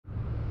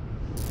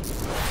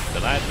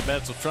Tonight the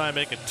Mets will try and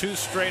make it 2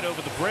 straight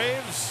over the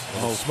Braves.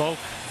 Smoke.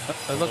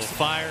 It looks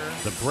fire.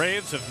 The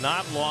Braves have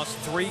not lost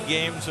 3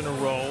 games in a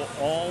row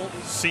all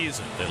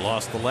season. They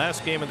lost the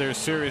last game of their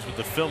series with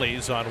the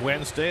Phillies on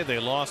Wednesday. They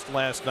lost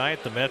last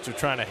night. The Mets are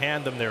trying to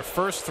hand them their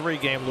first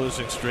 3-game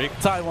losing streak.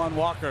 Taijuan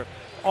Walker,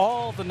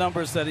 all the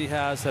numbers that he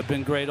has have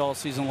been great all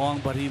season long,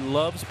 but he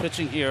loves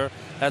pitching here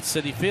at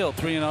Citi Field.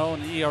 3-0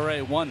 and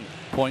ERA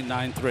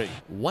 1.93.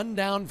 One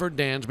down for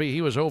Dansby.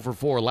 He was 0 for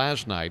 4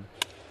 last night.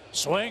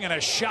 Swing and a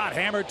shot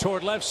hammered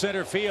toward left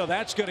center field.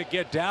 That's going to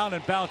get down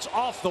and bounce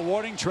off the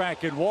warning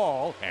track and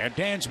wall. And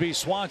Dansby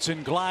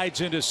Swanson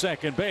glides into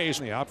second base.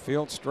 The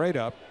outfield straight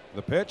up.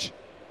 The pitch.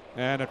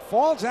 And it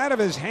falls out of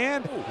his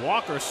hand.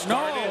 Walker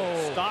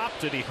started,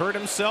 stopped. Did he hurt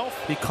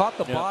himself? He caught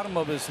the bottom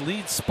of his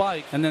lead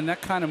spike, and then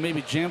that kind of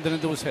maybe jammed it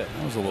into his head.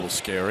 That was a little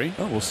scary.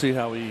 Well, we'll see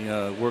how he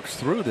works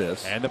through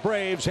this. And the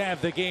Braves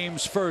have the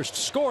game's first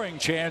scoring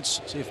chance.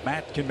 See if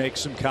Matt can make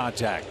some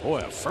contact.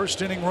 Boy, a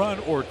first inning run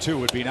or 2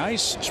 would be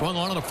nice. Swung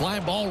on a fly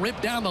ball,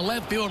 ripped down the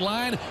left field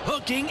line,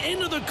 hooking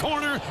into the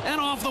corner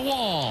and off the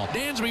wall.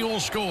 Dansby will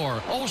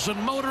score.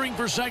 Olsen motoring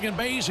for second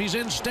base. He's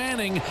in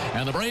standing,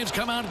 and the Braves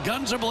come out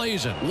guns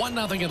a-blazing.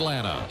 1-0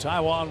 Atlanta.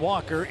 Taijuan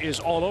Walker is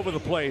all over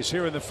the place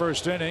here in the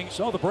first inning.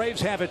 So the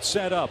Braves have it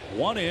set up.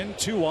 1 in,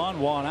 2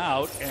 on, 1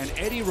 out. And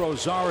Eddie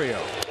Rosario.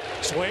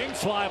 Swing,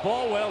 fly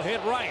ball, well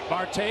hit right.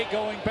 Marte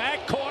going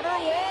back, corner,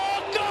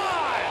 wall,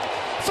 gone!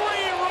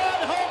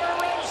 3-run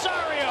homer,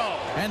 Rosario!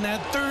 And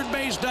that third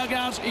base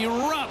dugout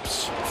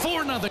erupts.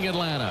 4-0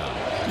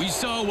 Atlanta. We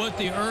saw what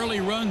the early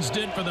runs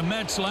did for the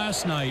Mets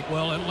last night.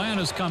 Well,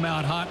 Atlanta's come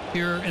out hot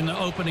here in the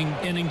opening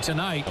inning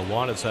tonight.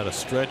 Juana's had a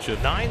stretch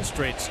of 9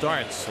 straight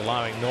starts,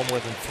 allowing no more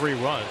than 3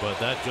 runs, but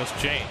that just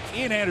changed.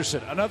 Ian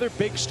Anderson, another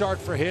big start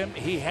for him.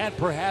 He had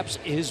perhaps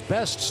his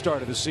best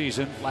start of the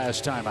season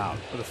last time out.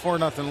 With a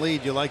 4-0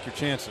 lead, you like your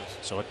chances.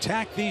 So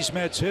attack these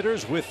Mets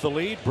hitters with the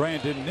lead.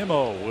 Brandon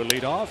Nimmo will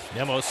lead off.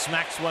 Nimmo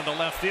smacks one to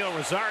left field.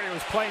 Rosario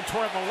is playing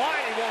toward the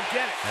line. He won't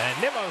get it.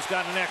 And Nimmo's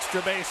got an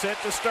extra base hit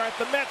to start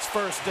the Mets'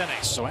 first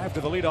inning. So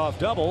after the leadoff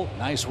double,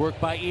 nice work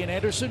by Ian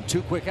Anderson.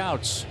 2 quick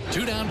outs.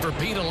 2 down for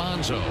Pete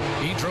Alonso.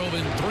 He drove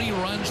in 3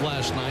 runs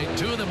last night,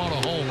 2 of them on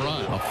a home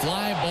run. A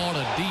fly ball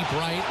to deep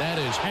right. That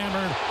is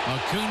hammered.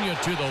 Acuna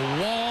to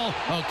the wall.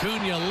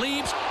 Acuna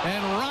leaps,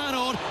 and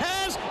Ronald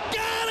has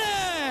got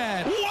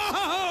it!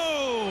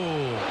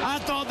 Whoa! I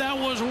thought that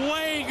was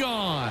way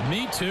gone.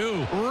 Me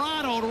too.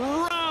 Ronald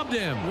robbed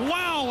him.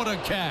 Wow, what a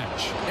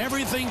catch.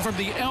 Everything from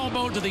the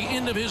elbow to the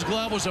end of his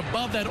glove was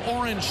above that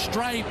orange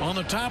stripe on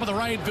the top of the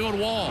right field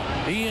wall.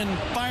 Ian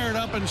fired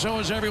up, and so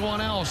is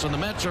everyone else, and the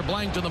Mets are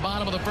blanked in the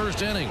bottom of the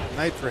first inning.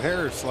 Night for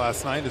Harris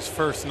last night, his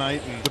first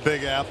night in the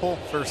Big Apple,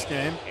 first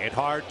game. Hit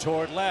hard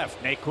toward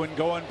left. Naquin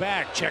going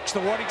back. Checks the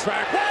warning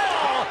track.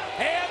 Wall!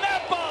 And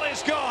that ball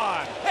is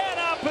gone. An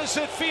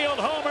opposite field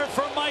homer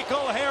from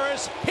Michael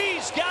Harris.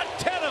 He's got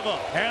 10 of them.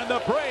 And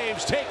the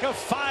Braves take a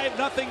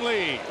 5-0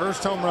 lead.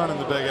 First home run in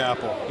the Big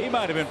Apple. He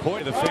might have been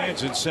pointing to the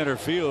fans in center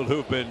field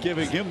who've been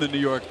giving him the New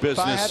York business.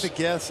 If I had to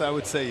guess, I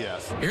would say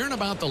yes. Here in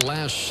about the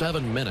last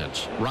 7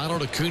 minutes,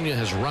 Ronald Acuna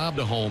has robbed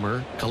a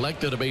homer,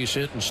 collected a base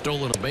hit, and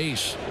stolen a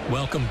base.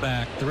 Welcome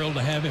back. Thrilled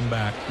to have him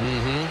back.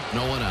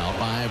 No one out.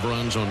 5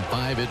 runs on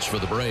 5 hits for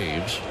the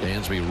Braves.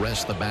 Dansby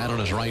rests the bat on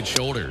his right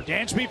shoulder.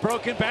 Dansby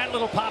broken bat,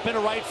 little pop into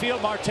right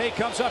field. Marte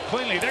comes up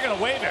cleanly. They're going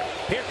to wave him.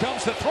 Here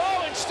comes the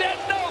throw. Instead,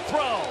 no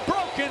throw.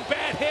 Broken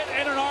bat hit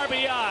and an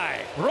RBI.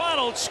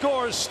 Ronald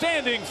scores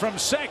standing from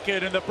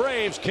second, and the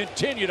Braves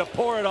continue to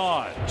pour it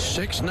on.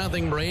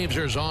 6-0 Braves.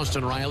 Here's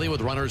Austin Riley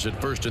with runners at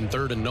first and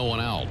third and no one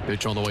out.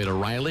 Pitch on the way to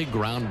Riley.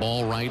 Ground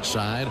ball right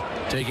side.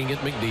 Taking it,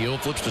 McNeil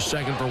flips to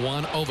second for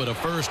 1. Over to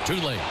first. Too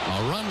late.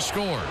 A run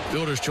scored.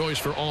 Fielder's choice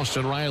for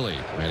Austin Riley.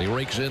 And he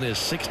rakes in his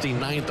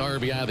 69th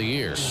RBI of the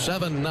year.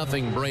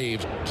 7-0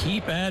 Braves.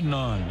 Keep adding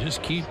on.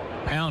 Just keep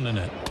pounding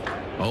it.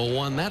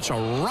 0-1. That's a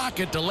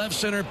rocket to left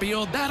center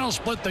field. That'll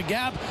split the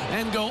gap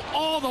and go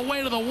all the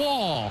way to the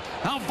wall.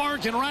 How far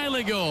can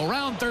Riley go?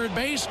 Around third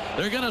base.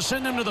 They're going to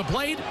send him to the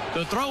plate.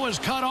 The throw is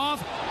cut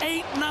off.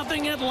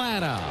 8-0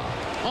 Atlanta.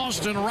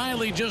 Austin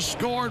Riley just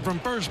scored from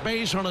first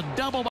base on a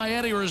double by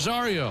Eddie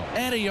Rosario.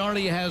 Eddie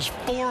already has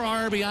 4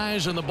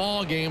 RBIs in the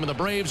ball game, and the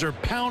Braves are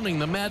pounding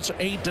the Mets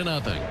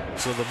 8-0.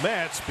 So the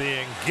Mets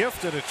being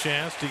gifted a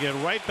chance to get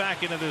right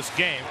back into this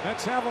game.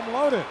 Let's have them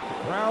loaded.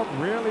 The crowd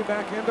really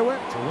back into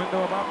it. It's a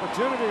window of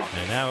opportunity.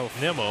 And now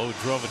Nimmo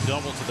drove a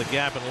double to the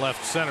gap in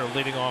left center,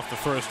 leading off the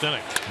first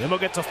inning. Nimmo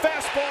gets a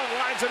fastball and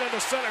lines it into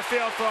center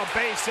field for a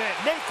base hit.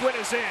 Naquin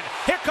is in.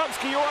 Here comes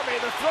Guillorme.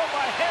 The throw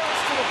by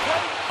Harris to the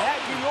plate.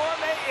 And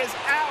Guillorme is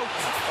out.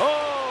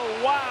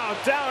 Oh, wow.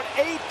 Down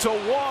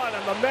 8-1,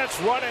 and the Mets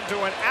run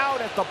into an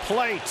out at the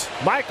plate.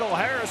 Michael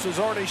Harris has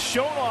already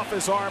shown off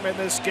his arm in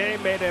this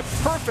game, made a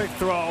perfect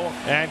throw,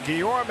 and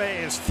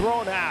Guillorme is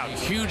thrown out.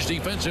 Huge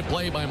defensive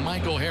play by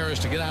Michael Harris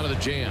to get out of the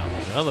jam.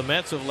 Well, the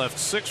Mets have left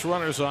 6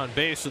 runners on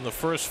base in the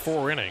first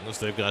 4 innings.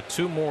 They've got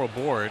 2 more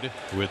aboard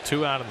with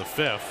 2 out in the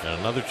 5th, and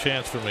another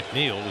chance for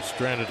McNeil, who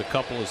stranded a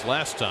couple his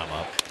last time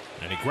up.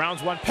 And he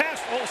grounds one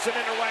past Olson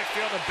into right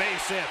field, a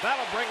base hit.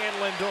 That'll bring in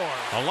Lindor.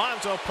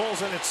 Alonso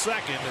pulls in at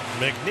second,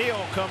 and McNeil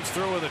comes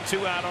through with a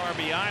 2-out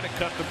RBI to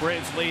cut the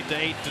Braves lead to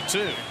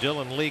 8-2.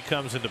 Dylan Lee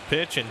comes into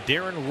pitch, and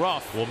Darren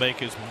Ruff will make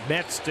his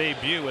Mets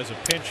debut as a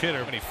pinch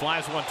hitter. And he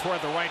flies one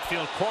toward the right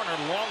field corner.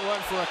 Long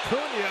run for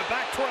Acuna,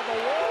 back toward the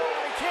wall.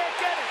 He can't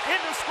get it.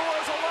 Into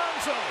scores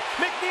Alonso.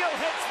 McNeil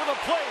heads for the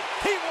plate.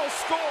 He will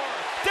score.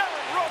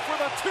 Darren Ruff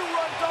with a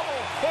 2-run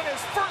double in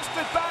his first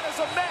at bat as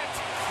a Met.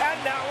 And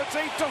now it's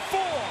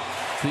 8-4.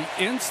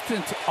 The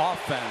instant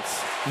offense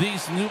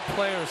these new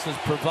players has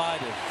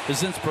provided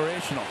is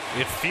inspirational.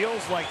 It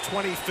feels like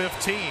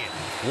 2015.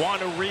 Juan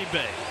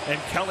Uribe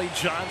and Kelly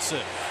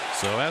Johnson.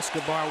 So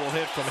Escobar will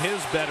hit from his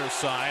better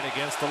side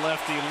against the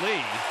lefty Lee.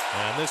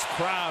 And this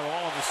crowd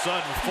all of a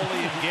sudden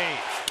fully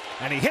engaged.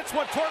 And he hits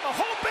one toward the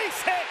home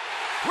base hit.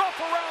 Ruff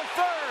around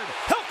third.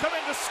 He'll come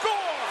in to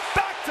score.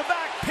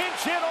 Back-to-back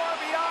pinch hit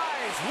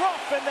RBIs.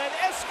 Ruff and then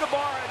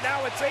Escobar, and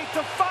now it's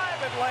 8-5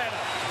 Atlanta.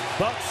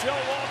 Buck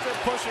Showalter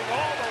pushing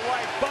all the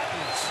right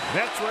buttons.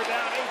 Mets were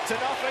down 8-0.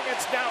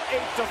 It's now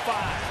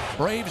 8-5.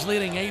 Braves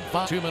leading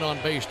 8-5. 2 men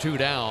on base, 2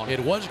 down. It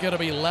was going to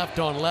be left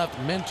on left,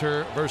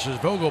 Minter versus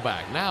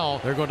Vogelbach. Now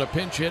they're going to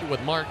pinch hit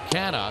with Mark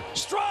Canha.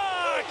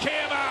 Strike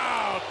him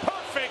out.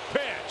 Perfect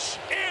pitch.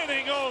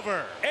 Inning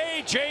over.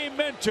 A.J.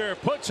 Minter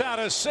puts out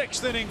a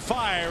 6th inning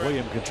fire.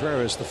 William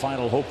Contreras, the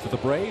final hope for the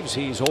Braves.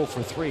 He's 0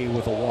 for 3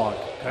 with a walk.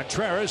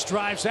 Contreras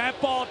drives that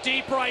ball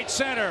deep right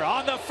center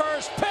on the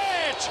first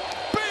pitch.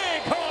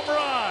 Big home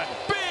run.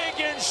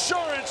 Big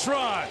insurance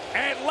run.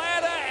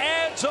 Atlanta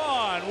adds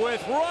on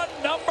with run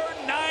number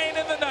 9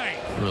 in the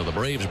 9th. Well, the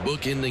Braves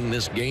bookending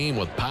this game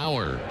with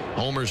power.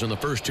 Homers in the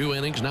first 2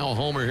 innings, now a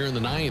homer here in the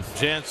 9th.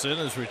 Jansen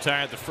has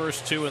retired the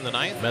first 2 in the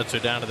 9th. Mets are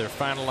down to their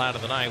final out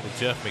of the 9th with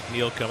Jeff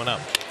McNeil coming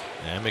up.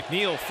 And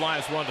McNeil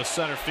flies one to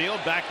center field.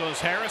 Back goes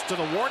Harris to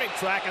the warning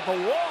track at the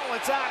wall.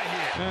 It's out of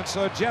here. And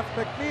so Jeff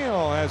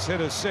McNeil has hit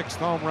his 6th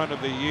home run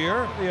of the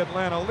year. The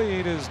Atlanta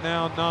lead is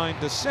now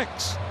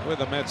 9-6, with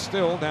the Mets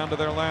still down to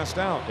their last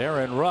out.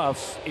 Darren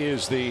Ruff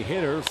is the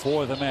hitter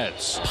for the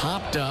Mets.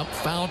 Popped up,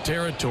 foul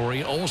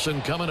territory.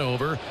 Olson coming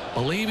over.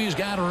 Believe he's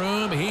got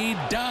room. He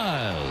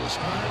does.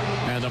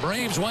 And the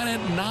Braves win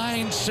it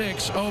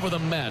 9-6 over the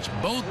Mets.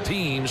 Both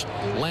teams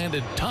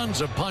landed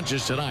tons of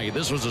punches tonight.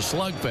 This was a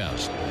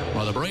slugfest.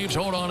 Well, the Braves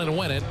hold on and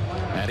win it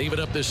and even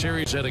up this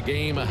series at a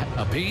game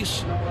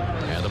apiece.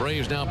 And the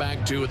Braves now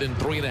back to within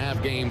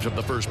 3.5 games of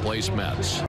the first place Mets.